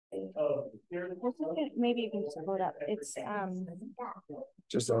Maybe you can just pull it up. It's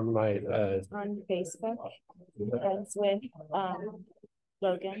just on my on Facebook. Friends with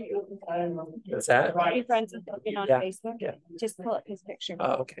Logan. What's that? Be friends with Logan on Facebook. Yeah. Just pull up his picture.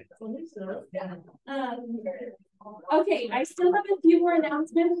 Oh, okay. Okay, I still have a few more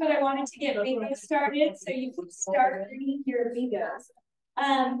announcements, but I wanted to get bingo started so you can start reading your bingos.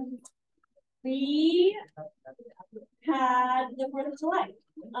 We had the 4th of July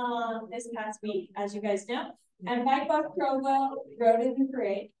this past week, as you guys know, and BikeWalk Provo rode in the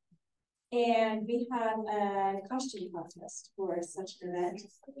parade. And we have a costume contest for such an event.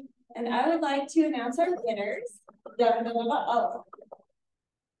 And I would like to announce our winners. Oh.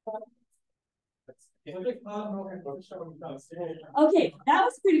 Okay, that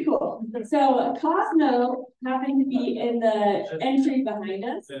was pretty cool. So Cosmo happened to be in the entry behind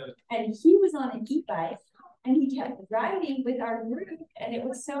us, and he was on an e-bike, and he kept riding with our group, and it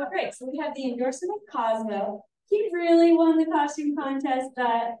was so great. So we have the endorsement of Cosmo. He really won the costume contest,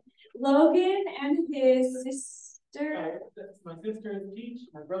 but Logan and his sister. My sister is Peach,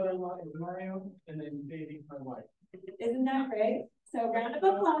 my brother-in-law is Mario, and then baby, my wife. Isn't that great? So round of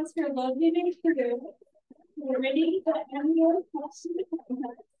applause for Logan and crew. We're ready for the annual costume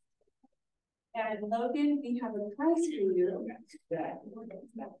contest. And Logan, we have a prize for you.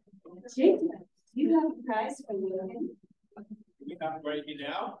 Jacob, you have a prize for Logan. You have it right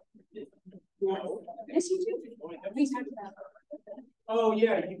now? No. Yes, you do. We talked about it. Oh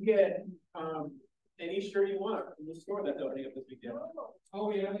yeah, you get any shirt you want from the store that's opening up this weekend.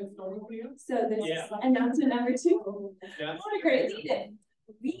 Oh yeah, it's opening for you. So this is announcement number 2. Yeah. What a great lead-in.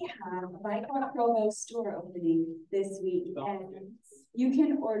 We have a BikeWalk Provo store opening this week, and you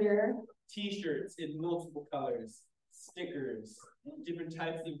can order T-shirts in multiple colors, stickers, different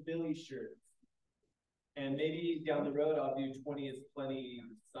types of Billy shirts, and maybe down the road I'll do 20 is plenty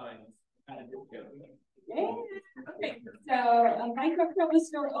signs at a discount. Yeah. Okay, so a BikeWalk Provo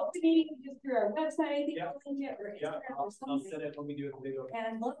store opening just through our website. I think we'll link it or Instagram or something. I'll set it when we do a video.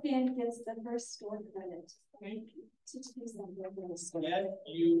 And Logan gets the first store credit. Right? Yes,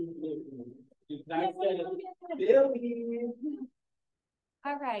 you. Nice Billy.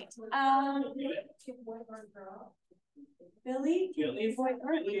 All right. Billy,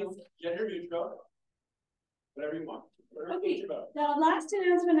 gender neutral. Whatever you want. Okay. The last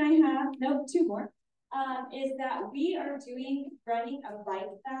announcement I have, no, 2 more. Is that we are running a bike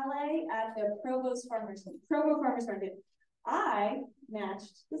ballet at the Provo Farmers Market. I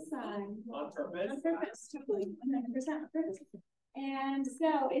matched the sign on purpose. On purpose, totally, 100% on purpose. And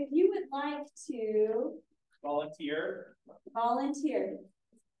so, if you would like to volunteer,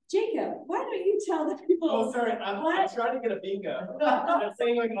 Jacob, why don't you tell the people? Oh, sorry, I'm trying to get a bingo. I'm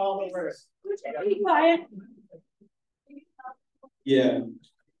saying like all the words. Be quiet. Yeah,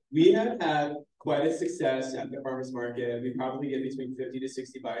 we have had quite a success at the farmers market. We probably get between 50 to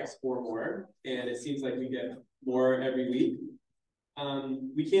 60 bikes or more, and it seems like we get more every week.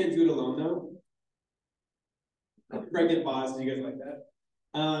 We can't do it alone though. Pregnant pause, do you guys like that?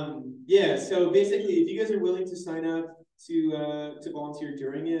 Yeah, so basically if you guys are willing to sign up to volunteer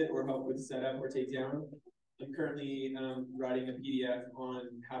during it or help with setup or takedown, I'm currently writing a PDF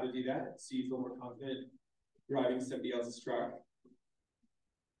on how to do that so you feel more confident driving somebody else's truck.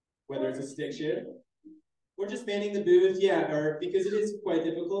 Whether it's a stick shift or just manning the booth, or because it is quite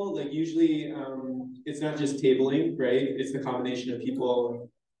difficult. Like usually, it's not just tabling, right? It's the combination of people,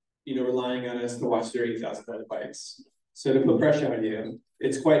 relying on us to watch their $8,000 bikes. So to put pressure on you,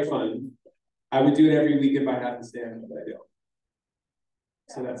 it's quite fun. I would do it every week if I had to stand, but I don't.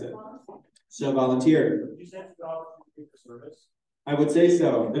 So that's it. So volunteer. You said for service. I would say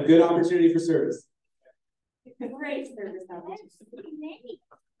so. A good opportunity for service. Great service opportunity.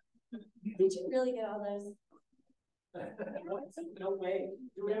 Did you really get all those? No way.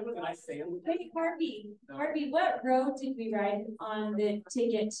 Do we have a nice sand? Hey, Harvey, what road did we ride on the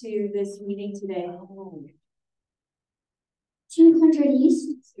ticket to this meeting today? 200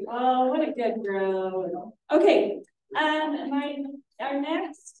 East. Oh, what a good road. Okay, our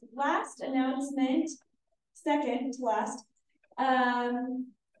last announcement, second to last,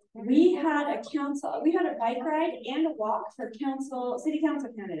 we had a bike ride and a walk for city council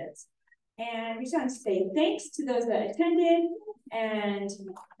candidates. And we just want to say thanks to those that attended and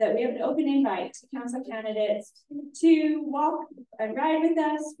that we have an open invite to council candidates to walk and ride with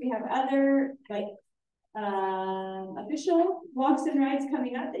us. We have other official walks and rides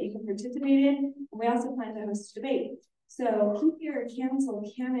coming up that you can participate in. We also plan to host a debate. So keep your council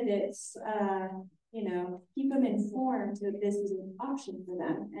candidates, keep them informed that this is an option for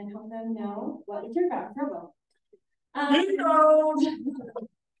them and help them know what you care about in Provo.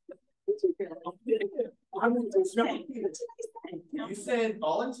 You said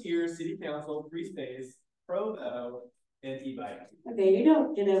volunteer, city council, free space, Provo, and e-bike. Okay, you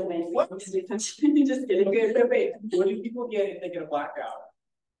don't get a win. What? Just kidding. Wait. What do people get if they get a blackout?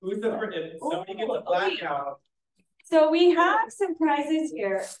 Who's the first? If somebody gets a blackout, So we have some prizes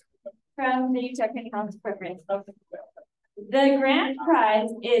here from the Teagan Carlson program. The grand prize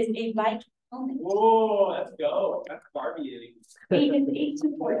is a bike helmet. whoa, let's go. That's Barbie. Ages 8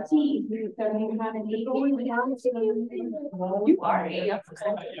 to 14. So you have an 8. You are 8.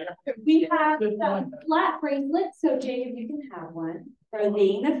 We have some flat bracelets. So Jacob, you can have one for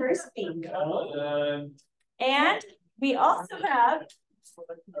being the first bingo. And we also have.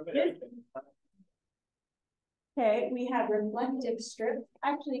 Okay, we have reflective strips.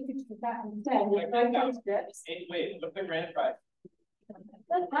 Actually, you could put that instead. Reflective strips. Hey, wait, what's the grand prize?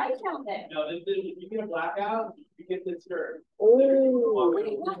 The bike helmet. No, if you get a blackout, you get this shirt. Oh,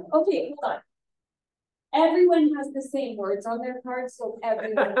 okay, hold on. Everyone has the same words on their cards, so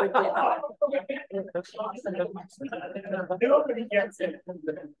everyone would get one. Nobody gets it.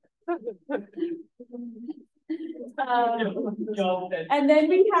 And then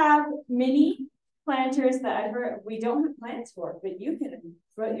we have mini planters that we don't have plants for, but you can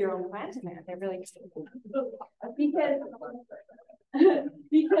put your own plant in there. They're really cool.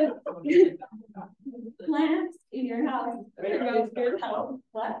 Because plants in your house are good health.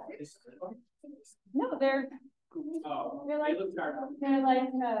 What? No, they're like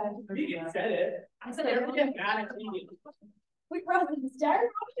You said it. I said it. We brought the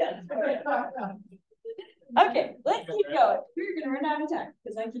styrofoam. Okay, let's keep going. We're gonna run out of time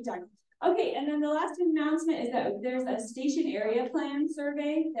because I keep talking. Okay, and then the last announcement is that there's a station area plan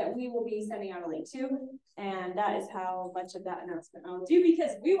survey that we will be sending out a link to, and that is how much of that announcement I'll do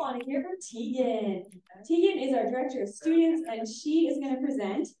because we want to hear from Teagan. Teagan is our director of students, and she is going to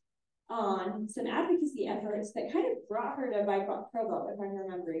present on some advocacy efforts that kind of brought her to BikeWalk Provo, if I'm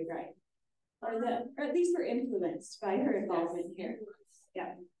remembering right, or at least were influenced by her involvement here.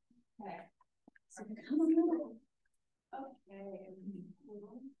 Yeah. Okay. So come on. Okay.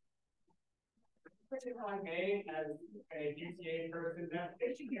 Hey, as a GCA person, that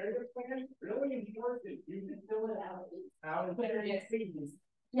station area plan really important. You can fill it out. How is it?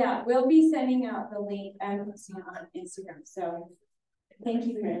 Yeah, we'll be sending out the link and posting it on Instagram. So thank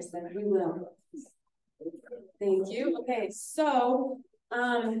you, Harrison. We will. Thank you. Okay, so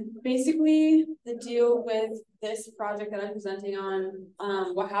basically the deal with this project that I'm presenting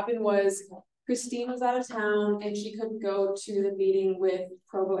on, what happened was Christine was out of town and she couldn't go to the meeting with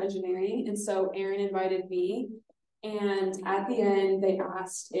Provo Engineering. And so Aaron invited me. And at the end, they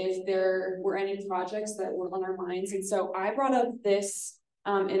asked if there were any projects that were on our minds. And so I brought up this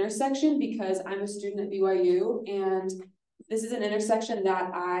intersection because I'm a student at BYU. And this is an intersection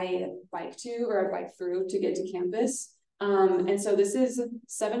that I bike to or I bike through to get to campus. And so this is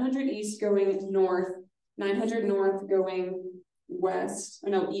 700 East going north, 900 north going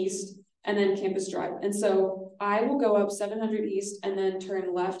east. And then Campus Drive. And so I will go up 700 East and then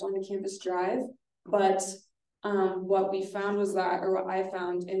turn left onto Campus Drive. But what we found was that, or what I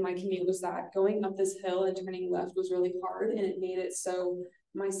found in my commute was that going up this hill and turning left was really hard, and it made it so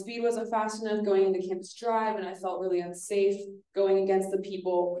my speed wasn't fast enough going into Campus Drive, and I felt really unsafe going against the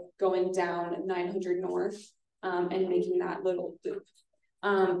people going down 900 North and making that little loop.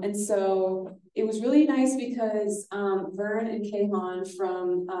 And so it was really nice because Vern and Kahan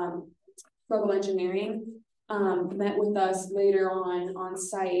from Provo Engineering met with us later on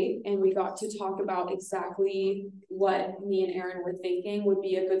site, and we got to talk about exactly what me and Aaron were thinking would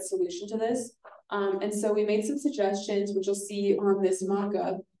be a good solution to this. And so we made some suggestions, which you'll see on this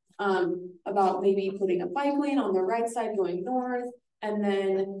mock-up, about maybe putting a bike lane on the right side going north, and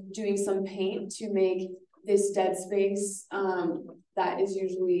then doing some paint to make this dead space that is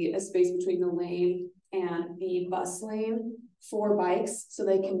usually a space between the lane and the bus lane for bikes, so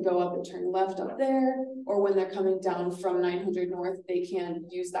they can go up and turn left up there, or when they're coming down from 900 North, they can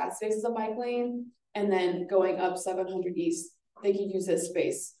use that space as a bike lane, and then going up 700 East, they can use this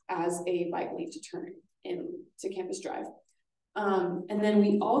space as a bike lane to turn into Campus Drive. And then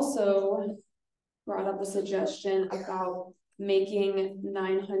we also brought up a suggestion about making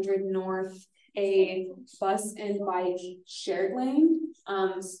 900 North a bus and bike shared lane,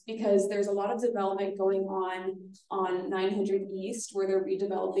 because there's a lot of development going on 900 East where they're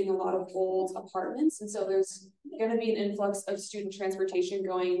redeveloping a lot of old apartments, and so there's going to be an influx of student transportation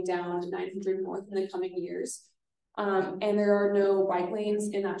going down 900 North in the coming years, and there are no bike lanes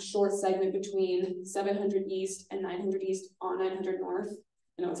in that short segment between 700 East and 900 East on 900 North.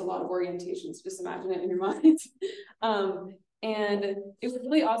 I know it's a lot of orientations, just imagine it in your mind. And it was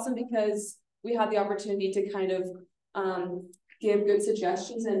really awesome because we had the opportunity to kind of give good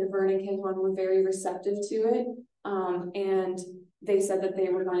suggestions, and Vern and Kehan were very receptive to it. And they said that they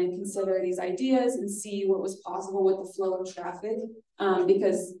were going to consider these ideas and see what was possible with the flow of traffic,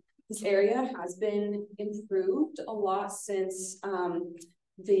 because this area has been improved a lot since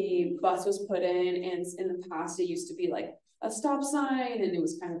the bus was put in, and in the past it used to be like a stop sign and it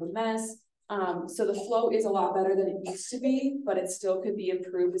was kind of a mess. So the flow is a lot better than it used to be, but it still could be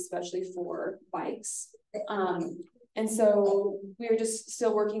improved, especially for bikes. And so we're just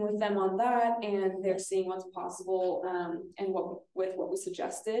still working with them on that, and they're seeing what's possible, and what we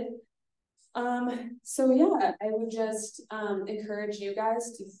suggested. So yeah, I would just encourage you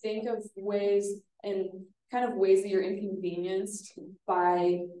guys to think of ways and kind of ways that you're inconvenienced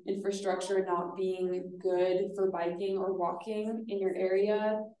by infrastructure not being good for biking or walking in your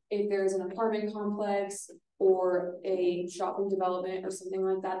area. If there's an apartment complex or a shopping development or something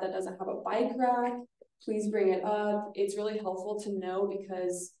like that that doesn't have a bike rack, please bring it up. It's really helpful to know,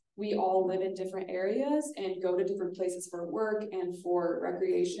 because we all live in different areas and go to different places for work and for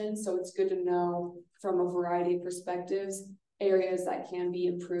recreation. So it's good to know from a variety of perspectives, areas that can be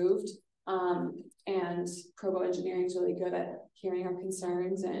improved. And Provo Engineering is really good at hearing our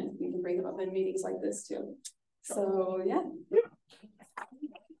concerns, and we can bring them up in meetings like this too. So yeah.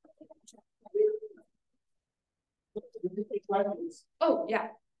 Oh yeah.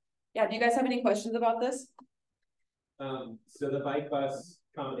 Yeah, do you guys have any questions about this? So the bike bus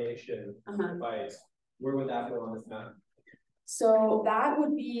combination, bikes, where would that go on this map? So that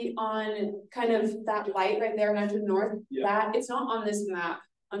would be on kind of that light right there, 900 North. Yeah. That it's not on this map,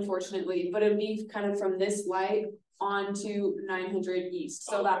 unfortunately, but it'd be kind of from this light onto 900 East.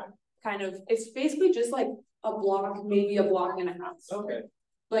 So that kind of, it's basically just like a block, maybe a block and a half. Okay.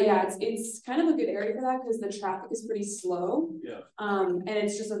 But yeah, it's kind of a good area for that because the traffic is pretty slow. Yeah. And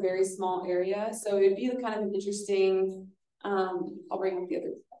it's just a very small area. So it'd be kind of an interesting, I'll bring up the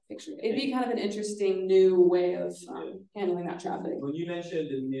other picture. It'd be kind of an interesting new way of handling that traffic. When you mentioned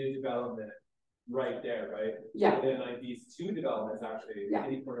the new development right there, right? Yeah. And then like these two developments actually,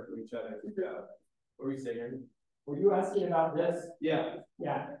 any corner from each other. What were you saying? Were you asking about this? Yeah.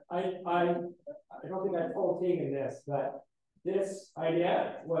 Yeah. I don't think I told Teagan this, but this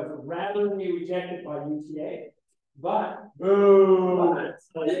idea was randomly rejected by UTA, but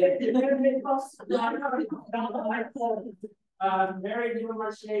Mary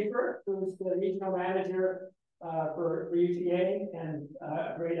Schaefer, who's the regional manager for UTA and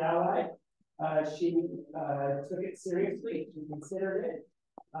a great ally, she took it seriously. She considered it.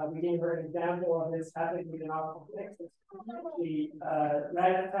 We gave her an example of this happening with an awful fix. She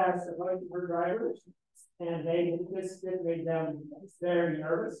ran it past a bunch of her drivers, and this made them very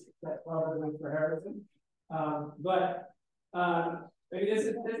nervous. That probably for Harrison. Maybe this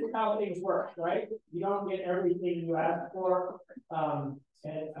is how things work, right? You don't get everything you ask for.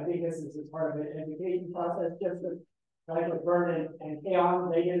 And I think this is part of an education process. Just like with Vern and Kehan,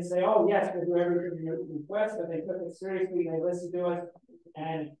 they didn't say, "Oh yes, we'll do everything you request," but they took it seriously. They listened to it,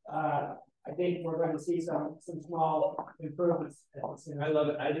 and I think we're going to see some small improvements. I love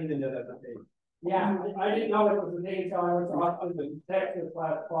it. I didn't even know that's a thing. Yeah, I didn't know it was a thing until I went to the Texas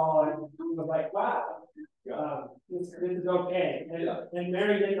last fall, and I was like, "Wow, this is okay." And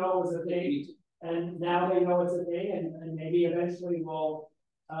Mary didn't know it was a thing, and now they know it's a thing, and maybe eventually we'll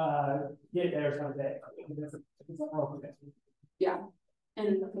get there someday. Yeah.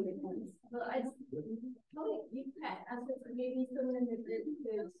 And well, I you can answer for maybe someone in the group who's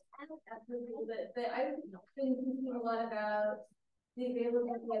a little bit, but I've been thinking a lot about the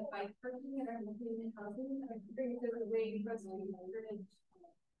availability of bike parking at our multi-unit housing. I think there's a way for us to encourage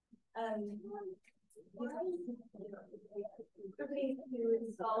companies to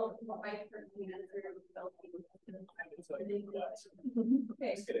install bike parking as they're developing.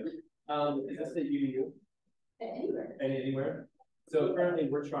 Okay. Is this at UU? Anywhere. Anywhere? So currently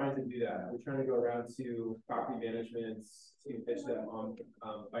we're trying to do that. We're trying to go around to property managements to pitch them on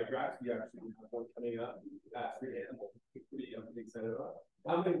bike racks. We actually have one coming up at Frandsen. I'm pretty excited about.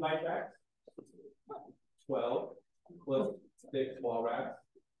 How many bike racks? 12 close thick wall racks.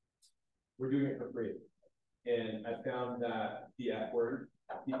 We're doing it for free. And I found that the F word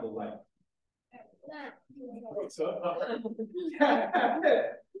people like.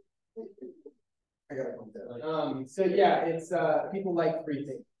 So yeah, it's people like free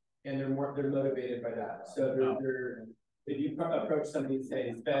things, and they're motivated by that. So they're if you approach somebody and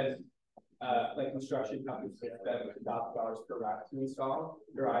say spend like construction companies spend $1,000 per rack to install,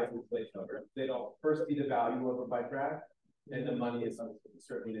 their eyes will glaze over. They don't first see the value of a bike rack, and the money is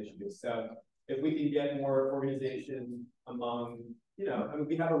certainly an issue. So if we can get more organization among you know, I mean,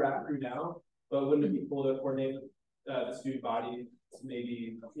 we have a rap crew now, but wouldn't it be cool to coordinate the student body to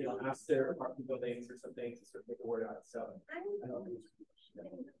maybe, you know, ask their apartment buildings or something to sort of get the word out? So I don't think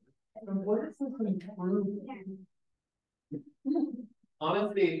What is this improve?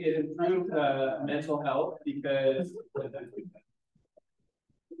 honestly, it improved mental health because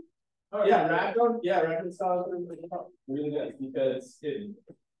reconcile really good because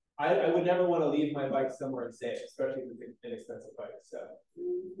I would never want to leave my bike somewhere and safe, especially with an inexpensive bike. So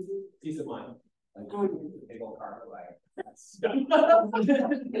peace of mind. Big old car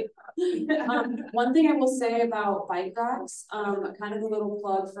One thing I will say about bike racks, kind of a little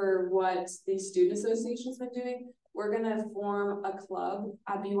plug for what the student association's been doing. We're gonna form a club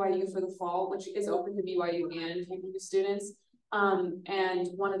at BYU for the fall, which is open to BYU and UVU students. And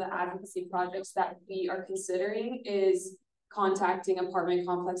one of the advocacy projects that we are considering is contacting apartment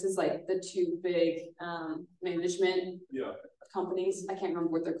complexes, like the two big management companies. I can't remember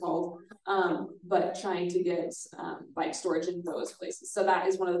what they're called, but trying to get bike storage in those places. So that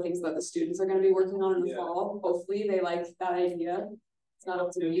is one of the things that the students are going to be working on in the fall. Hopefully they like that idea. It's not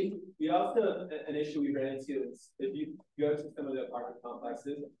up to me. We also, an issue we ran into is if you go to some of the apartment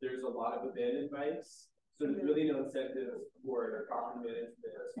complexes, there's a lot of abandoned bikes. So there's really no incentive for property management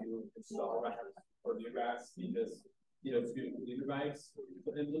to install racks or new racks because, you know, students need their bikes.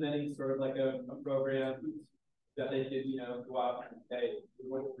 So implementing sort of like a program that they could, you know, go out and say, we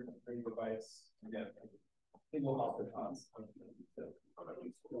want to bring the bikes. Yeah, I think we'll help the cause.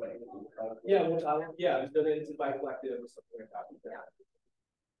 Yeah, donate to Bike Collective or something like that. Yeah.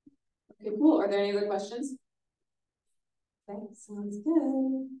 Okay, cool. Are there any other questions? Okay, sounds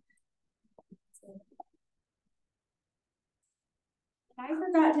good. I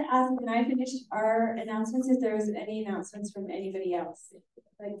forgot to ask when I finished our announcements if there was any announcements from anybody else.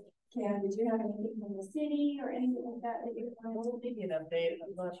 Like, Cam, did you have anything from the city or anything like that that you wanted to Maybe an update.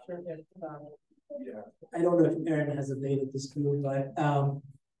 I'm not sure if I don't know if Aaron has a date at this school, but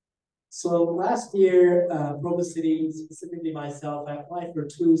so last year, Provo City, specifically myself, I applied for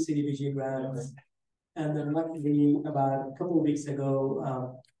 2 CDBG grants, and then luckily about a couple of weeks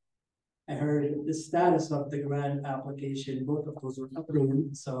ago, I heard the status of the grant application. Both of those were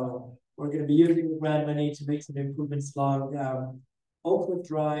approved, so we're going to be using the grant money to make some improvements along Oakwood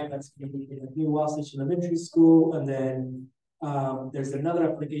Drive. That's going to be in a new Wasatch Elementary School, and then there's another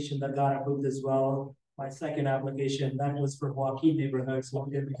application that got approved as well. My second application, that was for Joaquin neighborhood, so we're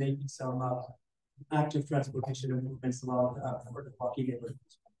going to be making some active transportation improvements along for the Joaquin neighborhood.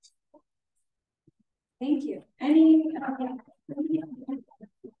 Thank you.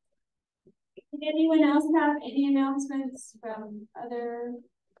 Did anyone else have any announcements from other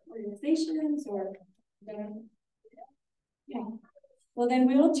organizations or? Yeah. Well, then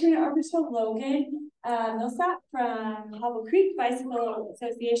we will turn it over to Logan Millsap from Hollow Creek Bicycle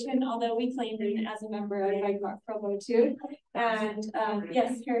Association, although we claim him as a member of BikeWalk Provo too. And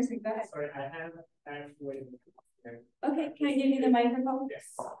yes, Harrison, go ahead. Sorry, I have actually. Okay, can I give you the microphone?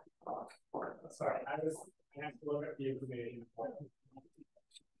 Yes. Sorry, I have to look up the information.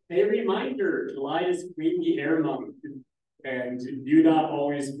 A reminder, July is Clean the Air Month, and UDOT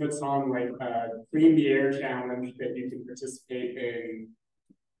always puts on like a Clean the Air challenge that you can participate in,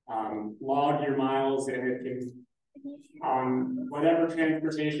 log your miles, and it can, on whatever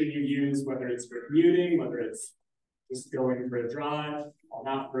transportation you use, whether it's for commuting, whether it's just going for a drive, well,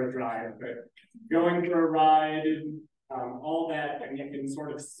 not for a drive, but going for a ride, all that, and you can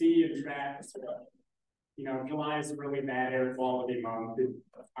sort of see and track. You know, July is a really bad air quality month,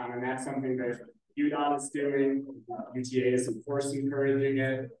 and that's something that UDOT is doing. UTA is of course encouraging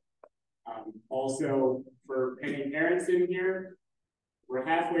it. Also, for any parents in here, we're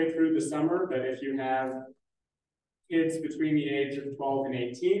halfway through the summer, but if you have kids between the age of 12 and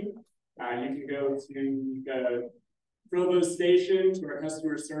 18, you can go to the Provo station to our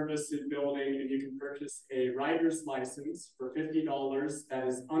customer services building, and you can purchase a rider's license for $50. That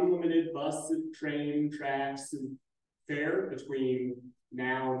is unlimited bus and train tracks and fare between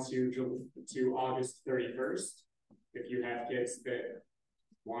now to August 31st. If you have kids that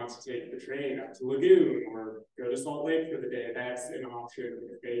want to take the train up to Lagoon or go to Salt Lake for the day, that's an option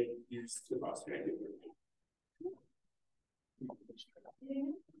if they use the bus regularly.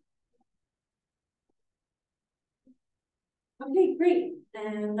 Okay, great.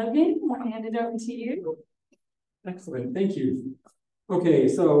 And Logan, I'll hand it over to you. Excellent, thank you. Okay,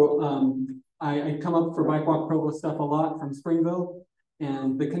 so I come up for BikeWalk Provo stuff a lot from Springville,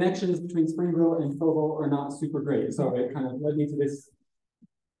 and the connections between Springville and Provo are not super great. So it kind of led me to this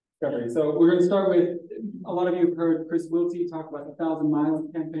discovery. So we're going to start with, a lot of you have heard Chris Wiltie talk about the 1,000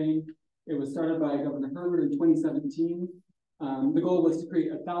 Miles campaign. It was started by Governor Herbert in 2017. The goal was to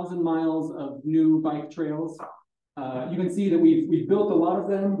create 1,000 miles of new bike trails. You can see that we've built a lot of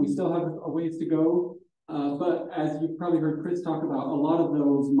them. We still have a ways to go. But as you've probably heard Chris talk about, a lot of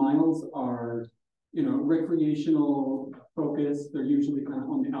those miles are, recreational focused. They're usually kind of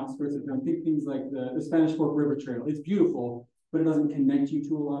on the outskirts of town. Think things like the Spanish Fork River Trail. It's beautiful, but it doesn't connect you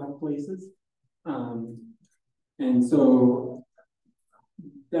to a lot of places. And so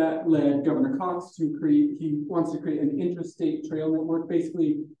that led Governor Cox to he wants to create an interstate trail network.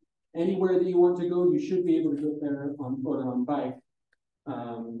 Basically, anywhere that you want to go, you should be able to get there on foot or on bike.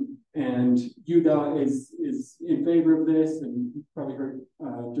 And UDOT is in favor of this, and you've probably heard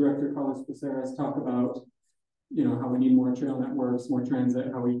Director Carlos Becerras talk about, how we need more trail networks, more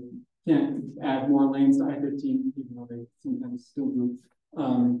transit, how we can't add more lanes to I-15, even though they sometimes still do.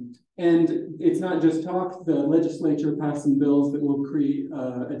 And it's not just talk. The legislature passed some bills that will create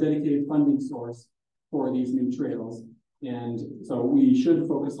a dedicated funding source for these new trails. And so we should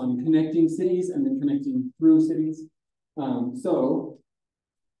focus on connecting cities and then connecting through cities. So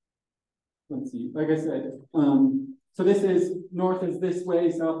let's see, like I said, so this is north is this way,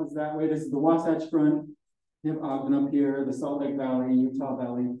 south is that way. This is the Wasatch Front. You have Ogden up here, the Salt Lake Valley, Utah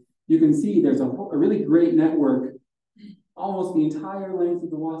Valley. You can see there's a really great network, almost the entire length of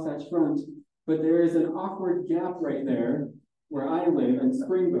the Wasatch Front, but there is an awkward gap right there where I live in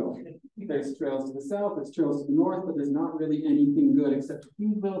Springville. There's trails to the south, there's trails to the north, but there's not really anything good except a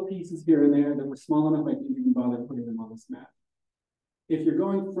few little pieces here and there that were small enough I didn't even bother putting them on this map. If you're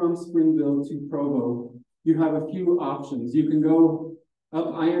going from Springville to Provo, you have a few options. You can go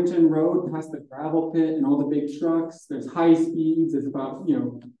up Ironton Road past the gravel pit and all the big trucks. There's high speeds. It's about,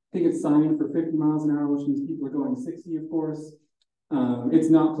 I think it's signed for 50 miles an hour, which means people are going 60, of course. It's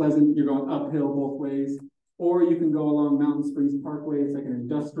not pleasant. You're going uphill both ways. Or you can go along Mountain Springs Parkway. It's like an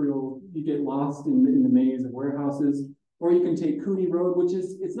industrial, you get lost in the maze of warehouses. Or you can take Cooney Road, which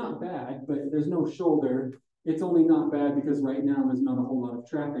it's not bad, but there's no shoulder. It's only not bad because right now there's not a whole lot of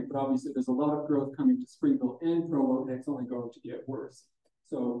traffic, but obviously there's a lot of growth coming to Springville and Provo, and it's only going to get worse.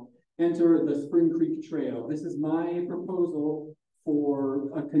 So enter the Spring Creek Trail. This is my proposal for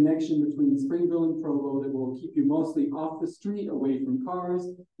a connection between Springville and Provo that will keep you mostly off the street, away from cars,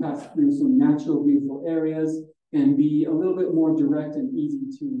 pass through some natural, beautiful areas, and be a little bit more direct and easy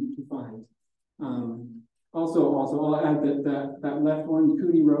to find. Also, I'll add that left one,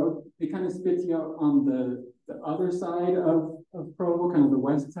 Cooney Road, it kind of spits you out on the other side of Provo, kind of the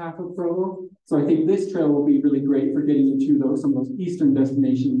west half of Provo. So I think this trail will be really great for getting you to some of those eastern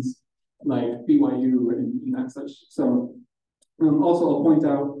destinations like BYU and that such. So also I'll point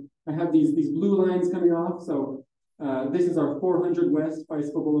out, I have these blue lines coming off. So this is our 400 West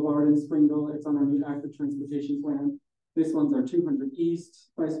Bicycle Boulevard in Springville. It's on our new active transportation plan. This one's our 200 East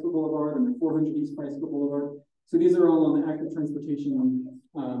Bicycle Boulevard and the 400 East Bicycle Boulevard. So these are all on the active transportation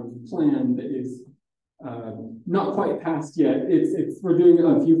plan that is not quite passed yet. We're doing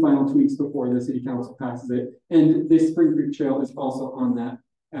a few final tweaks before the city council passes it. And this Spring Creek Trail is also on that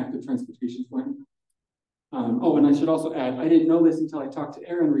active transportation plan. And I should also add, I didn't know this until I talked to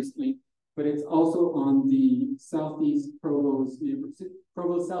Aaron recently, but it's also on the Provo's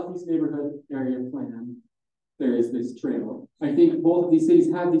Southeast Neighborhood Area Plan. There is this trail. I think both of these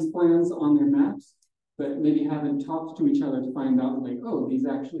cities have these plans on their maps, but maybe haven't talked to each other to find out, like, oh, these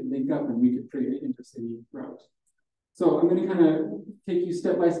actually link up and we could create an intercity route. So I'm going to kind of take you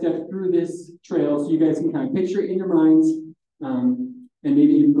step by step through this trail so you guys can kind of picture it in your minds, and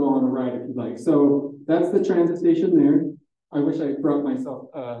maybe even go on a ride if you'd like. So that's the transit station there. I wish I brought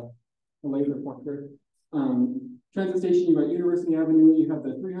myself a laser pointer. Transit station, you've got University Avenue, you have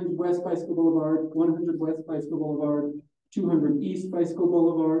the 300 West Bicycle Boulevard, 100 West Bicycle Boulevard, 200 East Bicycle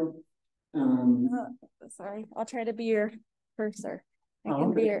Boulevard. Sorry, I'll try to be your cursor. I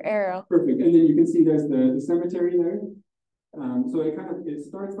can be your arrow. Perfect. And then you can see there's the cemetery there. So it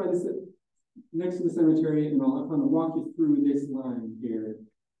starts by next to the cemetery, and I'll kind of walk you through this line here.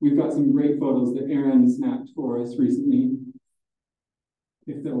 We've got some great photos that Aaron snapped for us recently,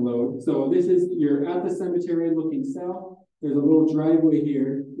 if they'll load. So you're at the cemetery looking south. There's a little driveway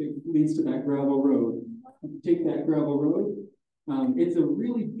here that leads to that gravel road. You take that gravel road. It's a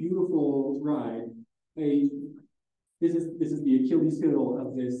really beautiful ride. This is the Achilles heel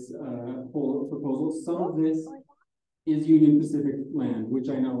of this whole proposal. Some of this is Union Pacific land, which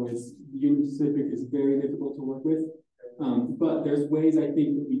I know Union Pacific is very difficult to work with. But there's ways I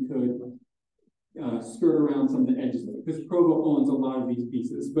think that we could skirt around some of the edges of it, because Provo owns a lot of these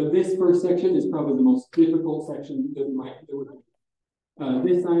pieces. But this first section is probably the most difficult section that we might do.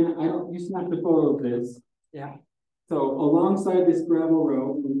 This sign, you snapped a photo of this. Yeah. So alongside this gravel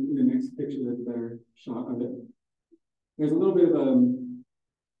road, in the next picture, there's a better shot of it. there's a little bit of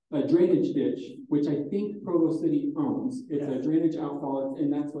a drainage ditch, which I think Provo City owns. It's a drainage outfall,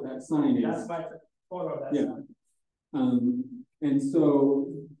 and that's what that sign is. That's my photo of that. Yeah. And so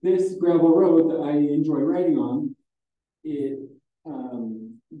this gravel road that I enjoy riding on,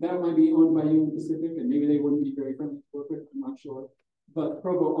 that might be owned by Union Pacific, and maybe they wouldn't be very friendly to work with, I'm not sure. But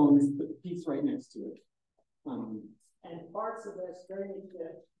Provo owns the piece right next to it. And parts of this drainage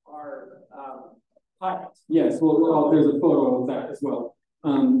ditch are pilot. Yes, well, there's a photo of that as well.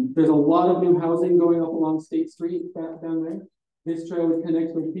 There's a lot of new housing going up along State Street down there. This trail would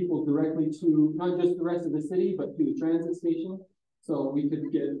connect with people directly to not just the rest of the city, but to the transit station. So we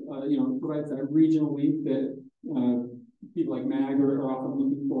could get, provides that regional link that people like MAG are often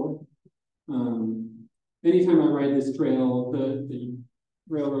looking for. Anytime I ride this trail, the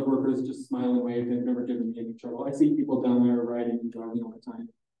railroad workers just smile and wave. They've never given me any trouble. I see people down there riding and driving all the time.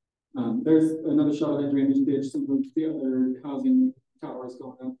 There's another shot of that drainage ditch, some of the other housing towers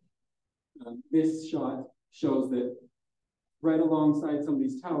going up. This shot shows that right alongside some of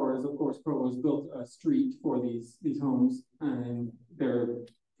these towers, of course, Provo's built a street for these homes, and they're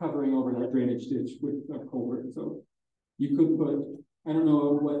covering over that drainage ditch with a culvert. So you could put, I don't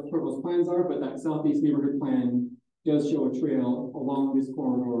know what Provo's plans are, but that Southeast Neighborhood Plan does show a trail along this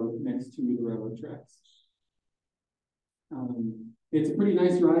corridor next to the railroad tracks. It's a pretty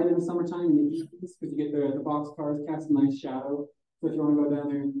nice ride in the summertime in the evenings because you get the box cars cast a nice shadow. So if you want to go down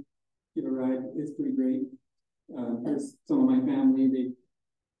there and give a ride, it's pretty great. There's some of my family,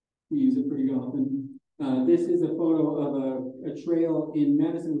 we use it pretty often. This is a photo of a trail in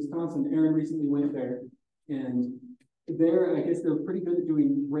Madison, Wisconsin. Aaron recently went there, and there, I guess they're pretty good at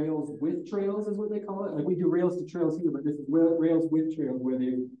doing rails with trails, is what they call it. Like we do rails to trails here, but this is rails with trails, where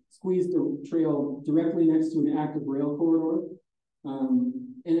they squeeze the trail directly next to an active rail corridor.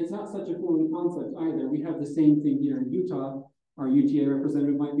 And it's not such a foreign concept either. We have the same thing here in Utah. Our UTA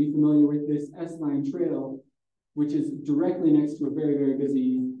representative might be familiar with this S-Line trail, which is directly next to a very, very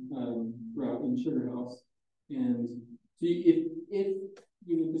busy route in Sugar House. And so if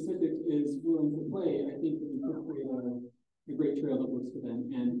Union Pacific is willing to play, I think that we could create a great trail that works for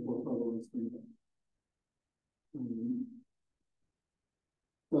them and for Provo and Springville.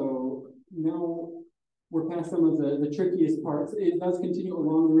 So now we're past some of the trickiest parts. It does continue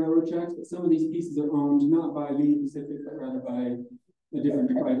along the railroad tracks, but some of these pieces are owned not by Union Pacific, but rather by a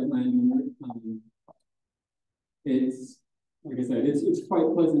different private landowner. It's, like I said, it's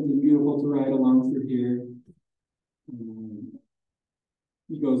quite pleasant and beautiful to ride along through here.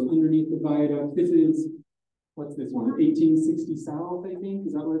 He goes underneath the viaduct. This is, what's this one? 1860 South, I think.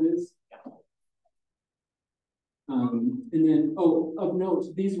 Is that what it is? And then, oh, of note,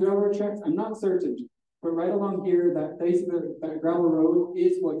 these railroad tracks, I'm not certain, but right along here, that basically that gravel road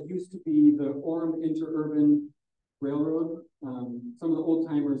is what used to be the Orem Interurban Railroad. Some of the old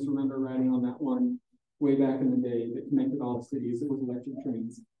timers remember riding on that one way back in the day that connected all the cities. It was electric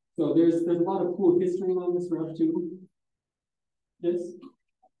trains. So there's a lot of cool history along this route too. Yes.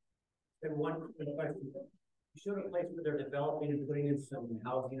 And one question. You showed a place where they're developing and putting in some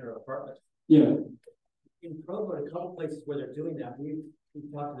housing or apartments. Yeah. In Provo, a couple places where they're doing that, we've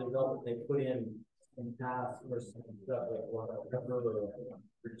talked to the developers, they put in some paths or some stuff like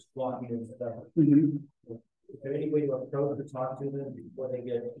or just walking and stuff. Is there any way to approach to talk to them before they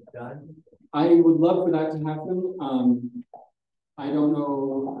get done? I would love for that to happen. I don't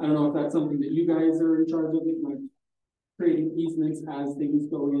know if that's something that you guys are in charge of, like creating easements as things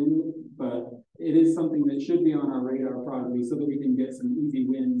go in, but it is something that should be on our radar probably so that we can get some easy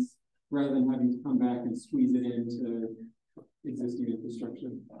wins rather than having to come back and squeeze it into existing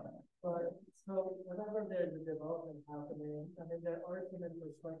infrastructure. So whenever there's a development happening, I mean, there are some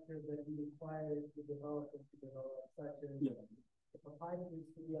infrastructure that you require to develop, such as if a pipe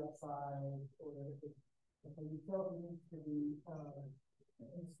needs to be outside, or if a utility needs to be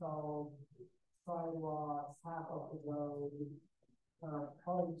installed, sidewalks, half of the road,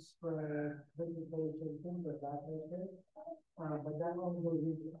 college spread, vegetation, things of that nature. But that only goes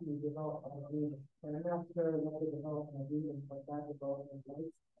into the development agreement. And I'm not sure what the development agreement, but that development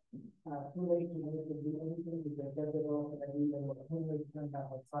is. Too late to make them do anything because that development agreement will only turn out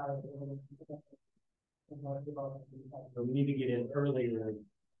outside. So we need to get in earlier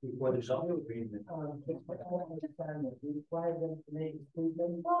before the zoning agreement. Just for all understand that we require them to make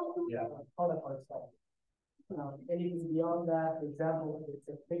improvements. Yeah. All of our stuff. Anything beyond that, for example, if it's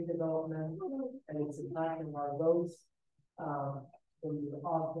a big development and it's impacting our roads, then we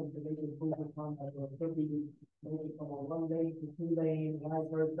ask them to make improvements on that. Or could be maybe from a 1 lane to 2 lane, vice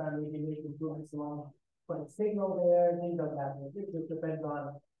versa, maybe make improvements along. Put a signal there, things like that. It just depends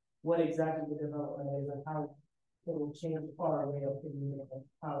on what exactly the development is and how it will change our way of thinking about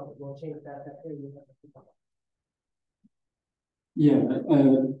how it will change that area. Yeah,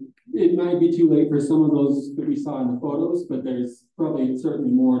 it might be too late for some of those that we saw in the photos, but there's probably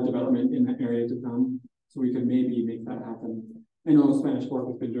certainly more development in that area to come. So we could maybe make that happen. I know Spanish Fork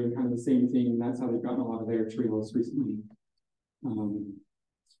has been doing kind of the same thing, and that's how they've gotten a lot of their trails recently.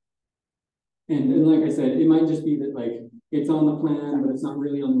 And like I said, it might just be that like it's on the plan, but it's not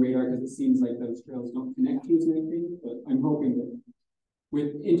really on the radar because it seems like those trails don't connect to as anything. But I'm hoping that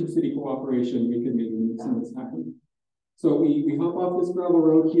with intercity cooperation, we can maybe make some of this happen. So we hop off this gravel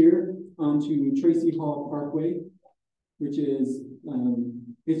road here onto Tracy Hall Parkway, which is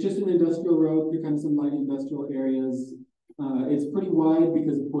it's just an industrial road through kind of some light industrial areas. It's pretty wide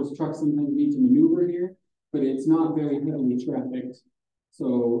because of course trucks sometimes need to maneuver here, but it's not very heavily trafficked.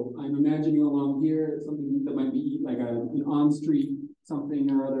 So I'm imagining along here something that might be like an on-street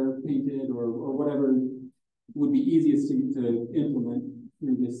something or other painted or whatever would be easiest to implement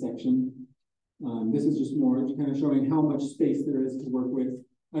through this section. This is just more kind of showing how much space there is to work with.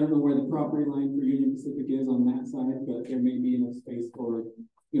 I don't know where the property line for Union Pacific is on that side, but there may be enough space for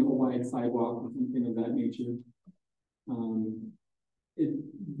a wide sidewalk or something of that nature.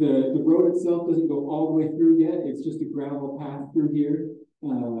 The road itself doesn't go all the way through yet. It's just a gravel path through here.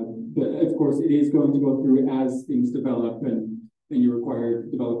 But of course, it is going to go through as things develop, and you require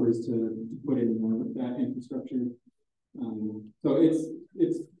developers to put in more of that infrastructure. So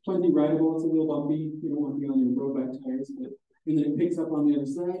it's plenty rideable. It's a little bumpy. You don't want to be on your road back tires, but and then it picks up on the other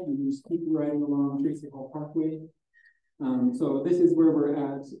side, and you just keep riding along Tracy Hall Parkway. So this is where we're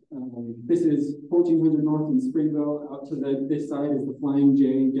at. This is 1400 North in Springville. Out to this side is the Flying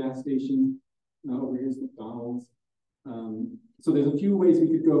J gas station. Over here is McDonald's. So there's a few ways we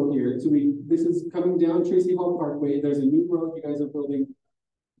could go here. So this is coming down Tracy Hall Parkway. There's a new road you guys are building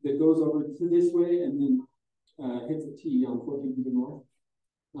that goes over to this way and then hits a T on 1400 North.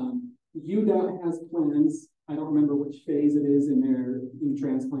 UDOT has plans. I don't remember which phase it is in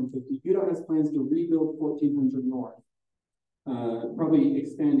Transplant 50. UDOT has plans to rebuild 1400 North. Probably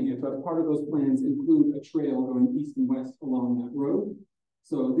expanding it, but part of those plans include a trail going east and west along that road.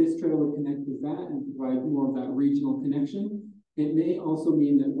 So this trail would connect with that and provide more of that regional connection. It may also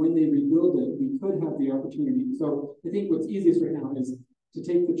mean that when they rebuild it, we could have the opportunity. So I think what's easiest right now is to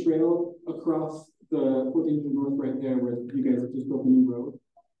take the trail across the 1400 North right there where you guys have just built a new road.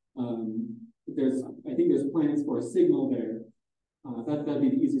 I think there's plans for a signal there. That'd be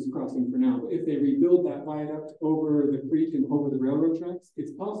the easiest crossing for now. But if they rebuild that viaduct over the creek and over the railroad tracks,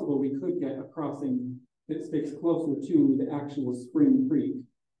 it's possible we could get a crossing that sticks closer to the actual Spring Creek.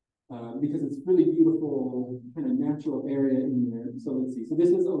 Because it's really beautiful kind of natural area in there. So let's see. So this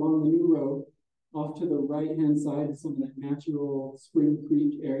is along the new road. Off to the right-hand side is some of that natural Spring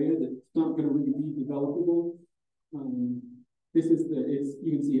Creek area that's not going to really be developable. This is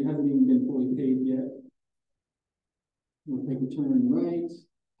you can see it hasn't even been fully paved yet. We'll take a turn right.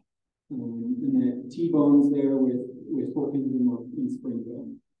 And the T-bones there with 1400 North in Springville.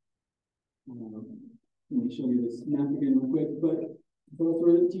 Let me show you this map again real quick, but both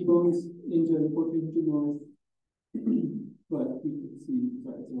are the T-bones into 1400 North. But you can see,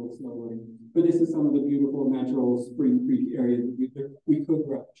 sorry, it's a little slow loading. But this is some of the beautiful natural Spring Creek areas that we could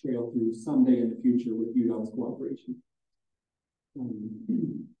route the trail through someday in the future with UDOT's cooperation.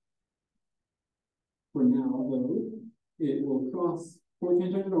 For now, though, it will cross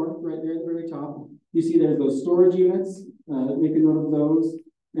 1400 North right there at the very top. You see there's those storage units. Make a note of those,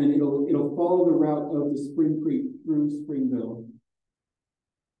 and it'll follow the route of the Spring Creek through Springville.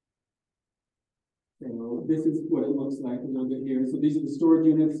 So this is what it looks like a little bit here. So these are the storage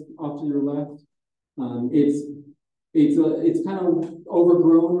units off to your left. It's kind of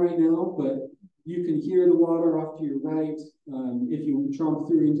overgrown right now, but you can hear the water off to your right. If you tromp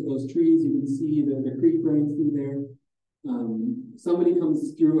through into those trees, you can see the creek runs through there. Somebody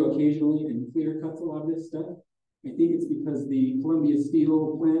comes through occasionally and clear cuts a lot of this stuff. I think it's because the Columbia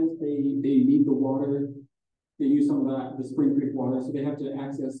Steel plant, they need the water. They use some of the Spring Creek water, so they have to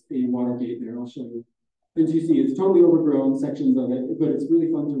access a water gate there. I'll show you. As you see, it's totally overgrown sections of it, but it's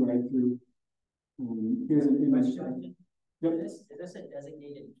really fun to ride through. Here's an image. Yep. Is this a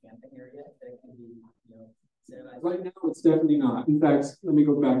designated camping area that can be, set aside? Right now, it's definitely not. In fact, let me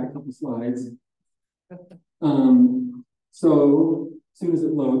go back a couple slides. So as soon as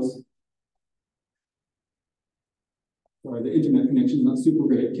it loads, sorry, the internet connection is not super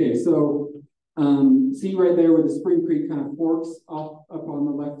great. Okay, so see right there where the Spring Creek kind of forks up on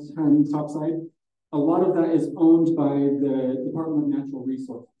the left-hand top side. A lot of that is owned by the Department of Natural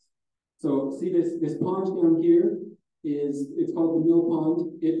Resources. So see this pond down here it's called the Mill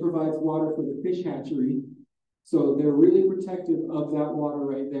Pond. It provides water for the fish hatchery. So they're really protective of that water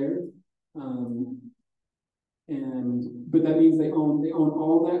right there. But that means they own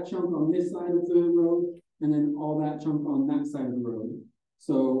all that chunk on this side of the road, and then all that chunk on that side of the road.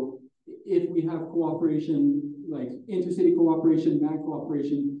 So if we have cooperation, like intercity cooperation, mag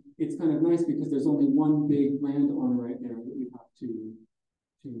cooperation, it's kind of nice because there's only one big landowner right there that we have to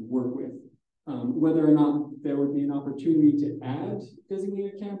work with. Whether or not there would be an opportunity to add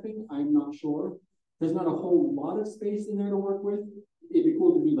designated camping, I'm not sure. There's not a whole lot of space in there to work with. It'd be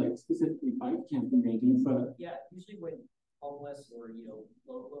cool to do like specifically bike camping maybe, but yeah, usually when homeless or low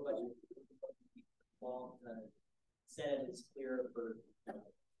budget long Senate is clear for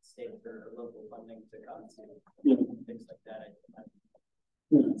state or local funding to come to things like that.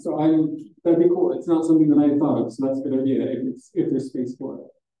 Yeah, so that'd be cool. It's not something that I thought of, so that's a good idea if there's space for it.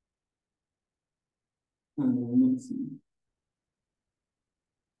 Let's see.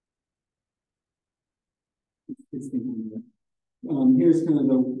 It's thinking of it. Here's kind of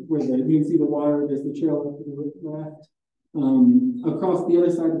you can see the water. There's the trail to the left. Across the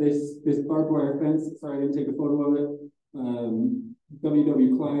other side of this barbed wire fence. Sorry, I didn't take a photo of it.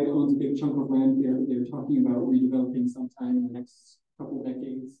 W.W. Clyde owns a big chunk of land here. They're talking about redeveloping sometime in the next couple of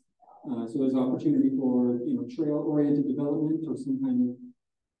decades. So there's opportunity for trail-oriented development or some kind of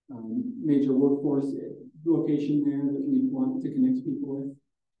major workforce location there that we want to connect people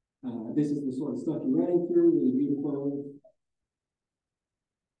with. This is the sort of stuff you're running through, really beautiful.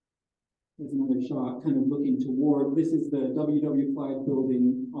 There's another shot kind of looking toward, this is the W.W. Clyde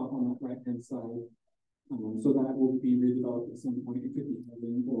building off on that right-hand side. So that will be redeveloped at some point. It could be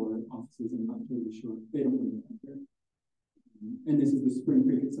building or offices, I'm not really sure. They don't really know there. And this is the Spring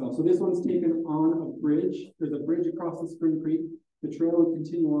Creek itself. So this one's taken on a bridge. There's a bridge across the Spring Creek. The trail will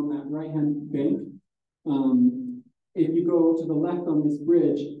continue on that right-hand bank. If you go to the left on this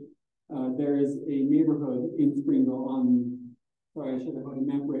bridge, there is a neighborhood in Springville sorry, I should have had a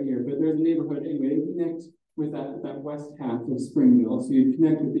map right here, but there's a neighborhood anyway. They connect with that west half of Springville. So you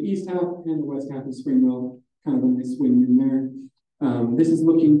connect with the east half and the west half of Springville, kind of a nice swing in there. This is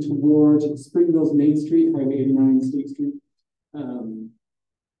looking toward Springville's Main Street, Highway 89 State Street.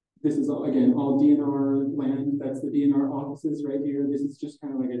 This is again all DNR land. That's the DNR offices right here. This is just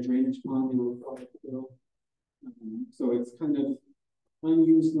kind of like a drainage pond they were going to build. So it's kind of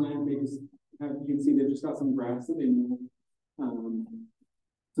unused land. They just you can see they've just got some grass that they moved.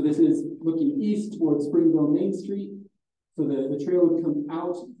 So this is looking east towards Springville Main Street. So the trail would come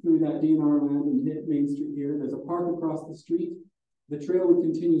out through that DNR land and hit Main Street here. There's a park across the street. The trail would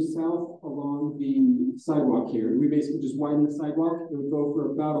continue south along the sidewalk here. We basically just widen the sidewalk. It would go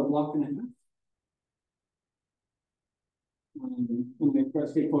for about a block and a half. And I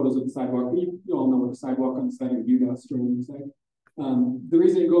press take photos of the sidewalk. You all know what the sidewalk on the side of UDOT Stroll looks like. The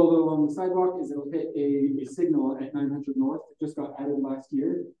reason it goes along the sidewalk is it'll hit a signal at 900 North. It just got added last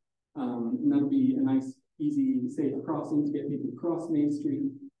year. And that'll be a nice, easy, safe crossing to get people to cross Main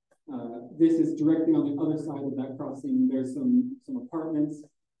Street. This is directly on the other side of that crossing. There's some apartments.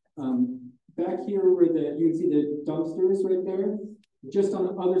 Back here where you can see the dumpsters right there. Just on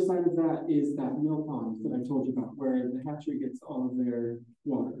the other side of that is that mill pond that I told you about, where the hatchery gets all of their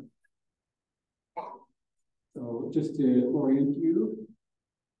water. So just to orient you.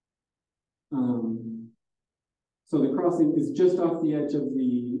 So the crossing is just off the edge of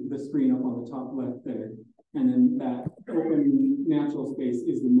the screen up on the top left there. And then that open natural space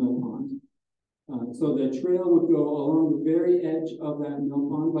is the mill pond. So the trail would go along the very edge of that mill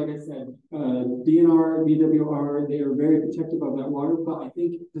pond. Like I said, DNR, BWR, they are very protective of that water, but I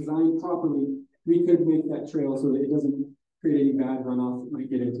think designed properly, we could make that trail so that it doesn't create any bad runoff that might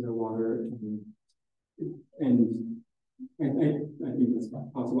get into the water. And I think that's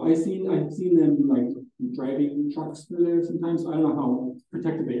possible. I've seen them like driving trucks through there sometimes. I don't know how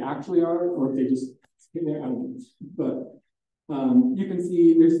protected they actually are, or if they just stay there. I don't know. But you can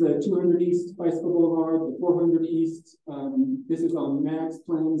see there's the 200 East Bicycle Boulevard, the 400 East. This is on MAG's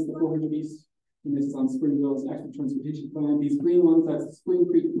plans, the 400 East, and this is on Springville's Active Transportation Plan. These green ones, that's Spring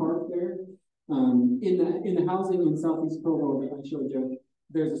Creek Park there. In the housing in Southeast Provo that I showed you,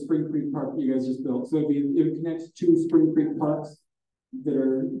 there's a Spring Creek Park that you guys just built. So it would connect two Spring Creek parks that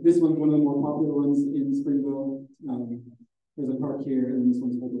are, this one's one of the more popular ones in Springville. There's a park here, and this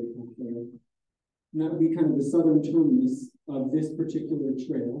one's Woodley Park there. And that would be kind of the southern terminus of this particular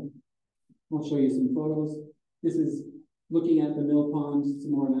trail. I'll show you some photos. This is looking at the mill pond,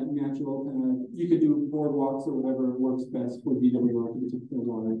 some more of that natural kind of, you could do boardwalks or whatever works best for BWR to protect their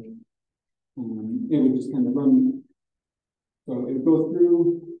water. It would just kind of run. So it would go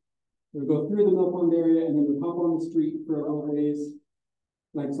through the mill pond area, and then it would hop on the street for a little ways,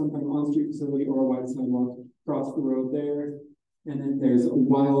 like some kind of on-street facility or a wide sidewalk, across the road there. And then there's a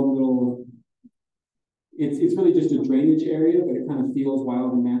wild little, it's really just a drainage area, but it kind of feels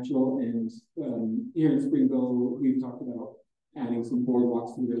wild and natural. And here in Springville, we've talked about adding some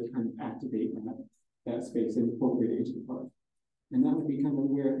boardwalks through there to kind of activate that space and incorporate it into the park. And that would be kind of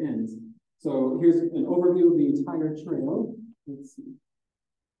where it ends. So here's an overview of the entire trail. Let's see.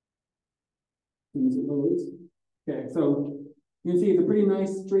 As it loads. Okay, so you can see it's a pretty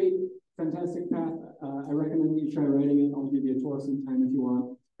nice, straight, fantastic path. I recommend that you try riding it. I'll give you a tour sometime if you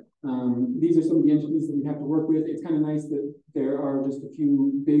want. These are some of the entities that we have to work with. It's kind of nice that there are just a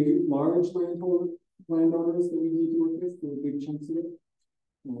few big, large landowners that we need to work with for big chunks of it.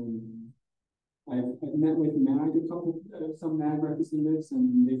 I've met with MAG, some MAG representatives,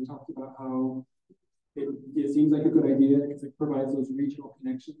 and they've talked about how it seems like a good idea because it provides those regional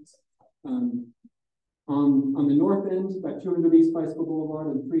connections. On the north end, about 200 East Bicycle Boulevard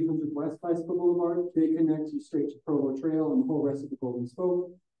and 300 West Bicycle Boulevard, they connect you straight to Provo Trail and the whole rest of the Golden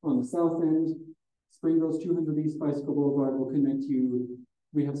Spoke. On the south end, Springville's 200 East Bicycle Boulevard will connect you.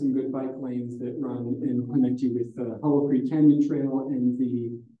 We have some good bike lanes that run and connect you with the Hollow Creek Canyon Trail and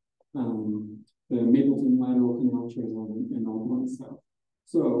the Mapleton Lateral Canal Trail and all one south.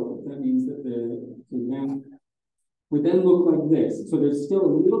 So that means that the map would then look like this. So there's still a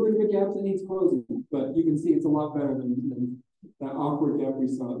little bit of a gap that needs closing, but you can see it's a lot better than that awkward gap we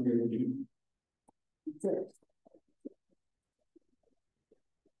saw at the very beginning. Okay.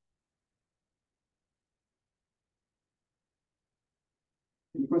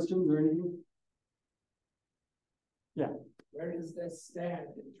 Any questions or anything? Yeah. Where does this stand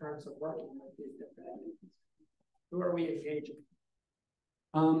in terms of working with these different entities? Who are we engaging?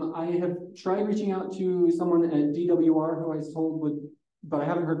 I have tried reaching out to someone at DWR who I was told would, but I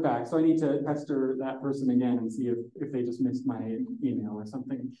haven't heard back. So I need to pester that person again and see if they just missed my email or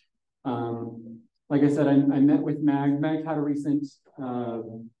something. Like I said, I met with MAG. MAG had a recent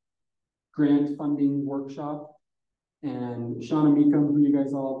grant funding workshop, and Shauna Meekum, who you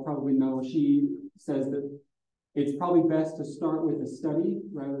guys all probably know, she says that it's probably best to start with a study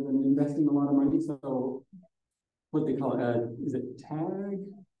rather than investing a lot of money. So what they call it, is it TAG?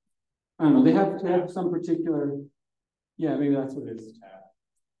 I don't know, they have some particular, yeah, maybe that's what it is.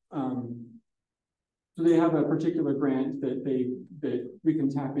 So they have a particular grant that we can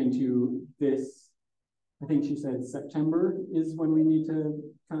tap into this. I think she said September is when we need to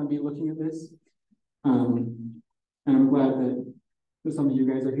kind of be looking at this. And I'm glad that some of you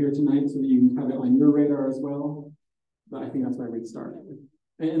guys are here tonight so that you can have it on your radar as well. But I think that's where we'd start.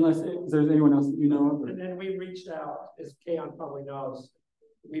 Unless there's anyone else that you know of. And then we reached out, as Keon probably knows,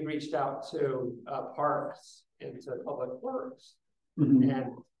 we reached out to parks and to public works.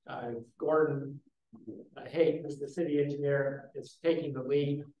 And Gordon Haight, who's the city engineer, is taking the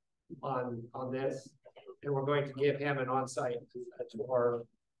lead on this. And we're going to give him an on-site tour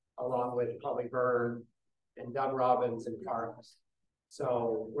along with probably Vern and Doug Robbins and parks.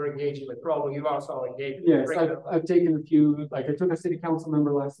 So we're engaging with Provo. You've also engaged. Yes, I've taken a few, like I took a city council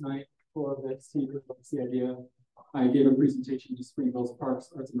member last night for this, the idea. I gave a presentation to Springville's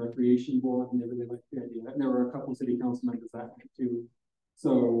Parks, Arts and Recreation Board, and they really liked the idea. And there were a couple city council members that night too.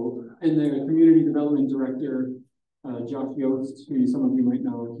 So, and the community development director, Josh Yost, who some of you might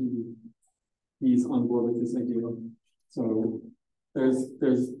know, he's on board with this idea. So there's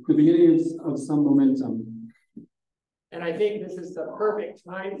the beginning of some momentum. And I think this is the perfect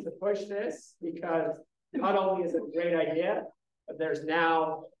time to push this because not only is it a great idea, but there's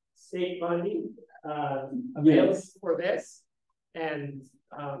now state money available for this. And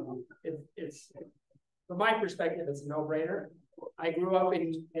it's from my perspective, it's a no-brainer. I grew up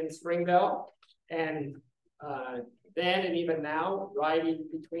in Springville, and then and even now, riding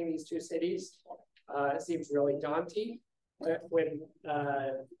between these two cities seems really daunting. When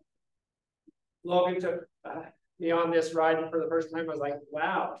Logan took me on this ride for the first time, I was like,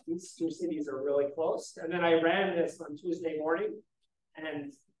 wow, these two cities are really close. And then I ran this on Tuesday morning,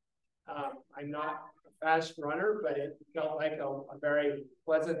 and I'm not a fast runner, but it felt like a very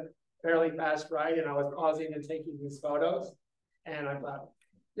pleasant, fairly fast ride. And I was pausing and taking these photos. And I thought,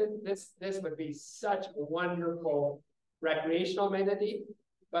 this would be such a wonderful recreational amenity,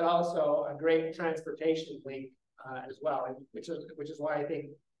 but also a great transportation link as well, and which is why I think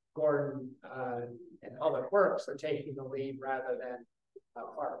Gordon and Public Works are taking the lead rather than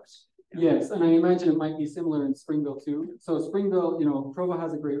parks. Yes, and I imagine it might be similar in Springville too. So Springville, you know, Provo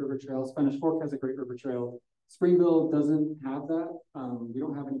has a great river trail, Spanish Fork has a great river trail. Springville doesn't have that. We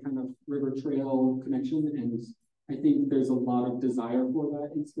don't have any kind of river trail connection, and I think there's a lot of desire for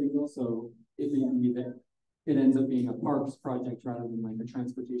that in Springville. So it may be that it ends up being a parks project rather than like a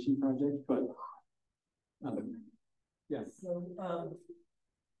transportation project. But Yes. So,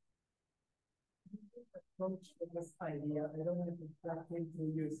 approach with this idea, I don't know if it's exactly to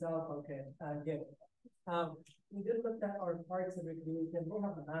yourself, okay, good. We did look at our parts of recreation, we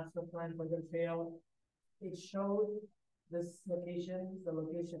have a master plan for the trail. It showed this location, the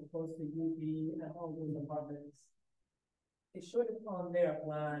location close to UB and all those apartments. It showed it on their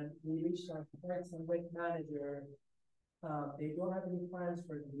plan. We reached our parks and rec manager. They don't have any plans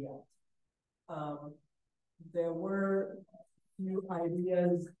for it yet. There were few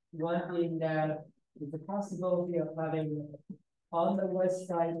ideas, one being that there's a possibility of having on the west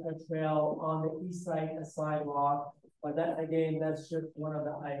side a trail, on the east side a sidewalk, but that again, that's just one of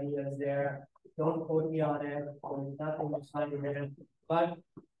the ideas there. Don't quote me on it, there's nothing behind it, but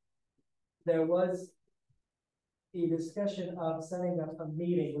there was a discussion of setting up a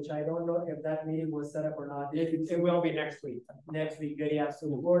meeting, which I don't know if that meeting was set up or not. It will be next week. Next week, good, yeah, so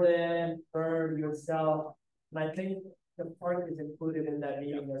Gordon, Bird, yourself, and I think the park is included in that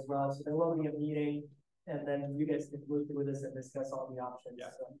meeting as well, so there will be a meeting, and then you guys can go through this and discuss all the options. Yeah.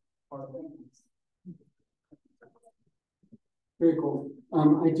 So, Very cool.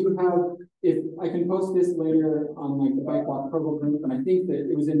 I do have, if I can post this later on like the BikeWalk Provo group, and I think that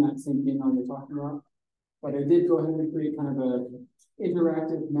it was in that same email you're talking about. But I did go ahead and create kind of a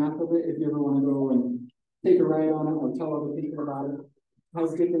interactive map of it if you ever want to go and take a ride on it or tell other people about it. It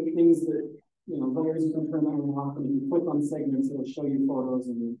has different things that, you know, layers you can turn on and off, and you click on segments, it'll show you photos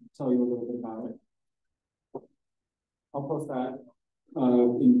and tell you a little bit about it. I'll post that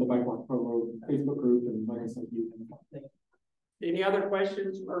in the BikeWalk Provo Facebook group, and like I said, you can. any other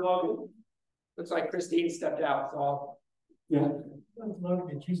questions for Logan? Looks like Christine stepped out, so. Yeah.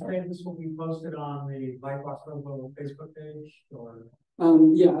 Logan, did you say this will be posted on the BikeWalk Provo Facebook page, or?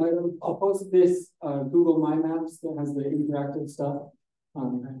 Yeah, I'll post this Google My Maps that has the interactive stuff.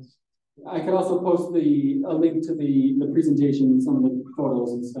 I could also post a link to the presentation and some of the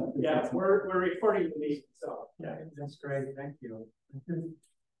photos and stuff. Yeah, we're recording the meeting, so yeah, that's great. Thank you.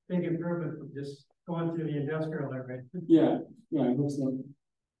 Big improvement from just going through the industrial area. Yeah, I hope so.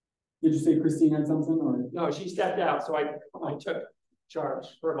 Did you say Christine had something, or? No, she stepped out, so I took charge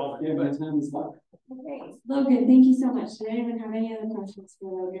for a moment. Yeah, my time is up. Okay, Logan, thank you so much. Did anyone have any other questions for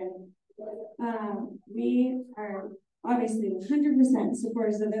Logan? We are obviously 100%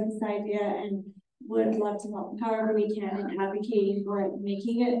 supporters of this idea and would love to help however we can in advocating for it,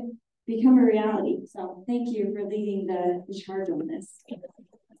 making it become a reality. So thank you for leading the charge on this.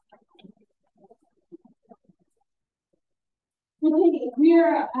 Okay, we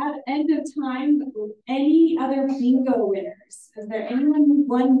are at end of time. Any other bingo winners? Is there anyone who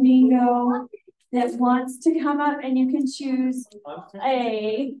won bingo that wants to come up, and you can choose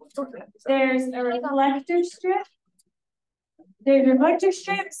there's a reflector strip, there's reflector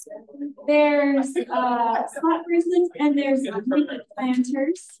strips, there's slot bracelets, and there's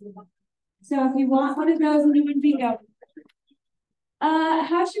planters. So if you want one of those and you win bingo.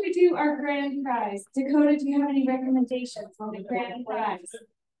 How should we do our grand prize? Dakota, do you have any recommendations on the grand prize?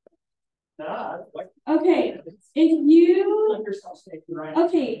 Okay,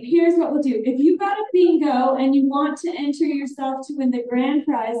 here's what we'll do. If you got a bingo and you want to enter yourself to win the grand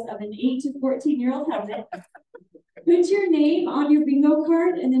prize of an 8 to 14-year-old helmet, put your name on your bingo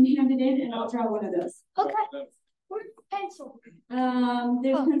card and then hand it in, and I'll draw one of those. Okay. Where's pencil?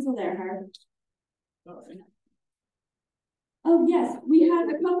 There's a pencil there, Harv. Oh yes, we have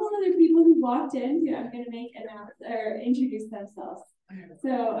a couple other people who walked in who I'm going to make introduce themselves.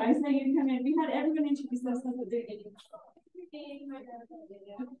 So I saw you come in. We had everyone introduce themselves at the beginning.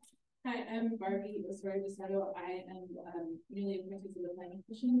 Hi, I'm Barbie Osorio. I am newly appointed to the planning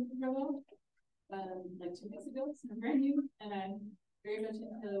commission for Provo, like 2 weeks ago. So I'm brand new, and I'm very much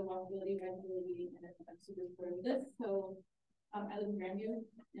into walkability, rideability, and I'm super supportive of this. So I live in Grandview,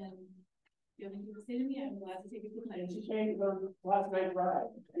 and if you have anything to say to me, I'm glad to take it to the planning. She came from last night ride.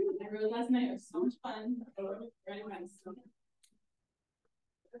 I rode last night. It was so much fun. Riding bikes.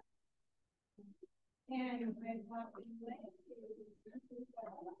 And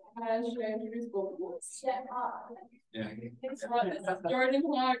should I introduce both of us? Yeah. This is Jordan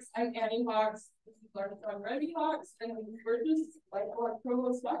Hawks. I'm Annie Hawks. This is Lauren from Remy Hawks, and we're just BikeWalk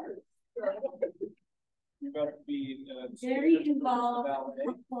Provo stalkers. You're about to be Very involved.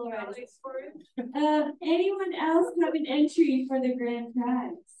 Anyone else have an entry for the grand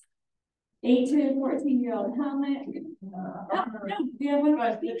prize? 8 to 14-year-old helmet. No, we have one.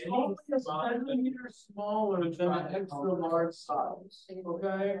 Smaller than an extra large size.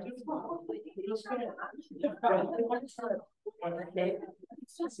 Okay.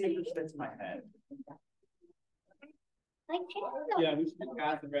 See if it fits my head. Yeah, we should just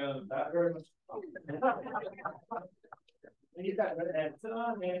pass around. You got that,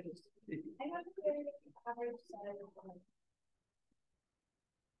 so, man.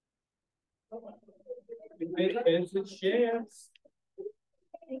 It's a chance.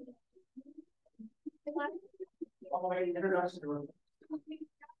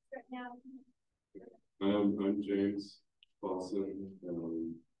 I'm James Clausen,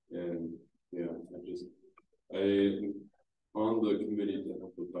 and yeah, I'm on the committee to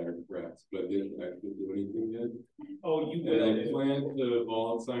help with bike racks, but I didn't actually do anything yet. Oh, you And I will. plan to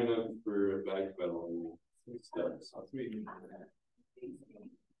sign up for a bike battle and stuff.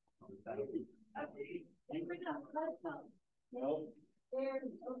 No.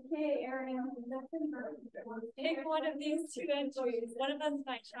 Okay, Aaron. Pick one of these two entries. One of them's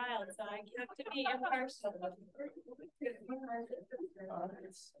my child, so I have to be impartial.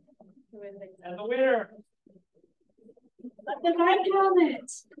 And the winner. But the right helmet.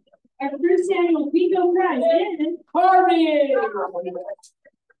 Our first annual bingo prize is Harvey.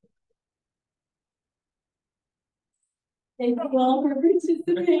 Thank you all for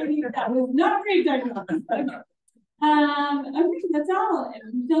participating. That was not great, okay, that's all.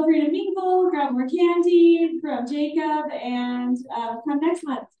 Feel free to mingle, grab more candy from Jacob, and come next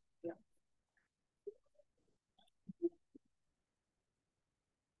month.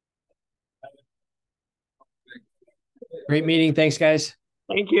 Great meeting. Thanks, guys.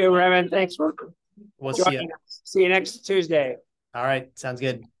 Thank you, Reverend. Thanks for We'll see you. joining us. See you next Tuesday. All right. Sounds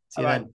good. See you Bye-bye. then.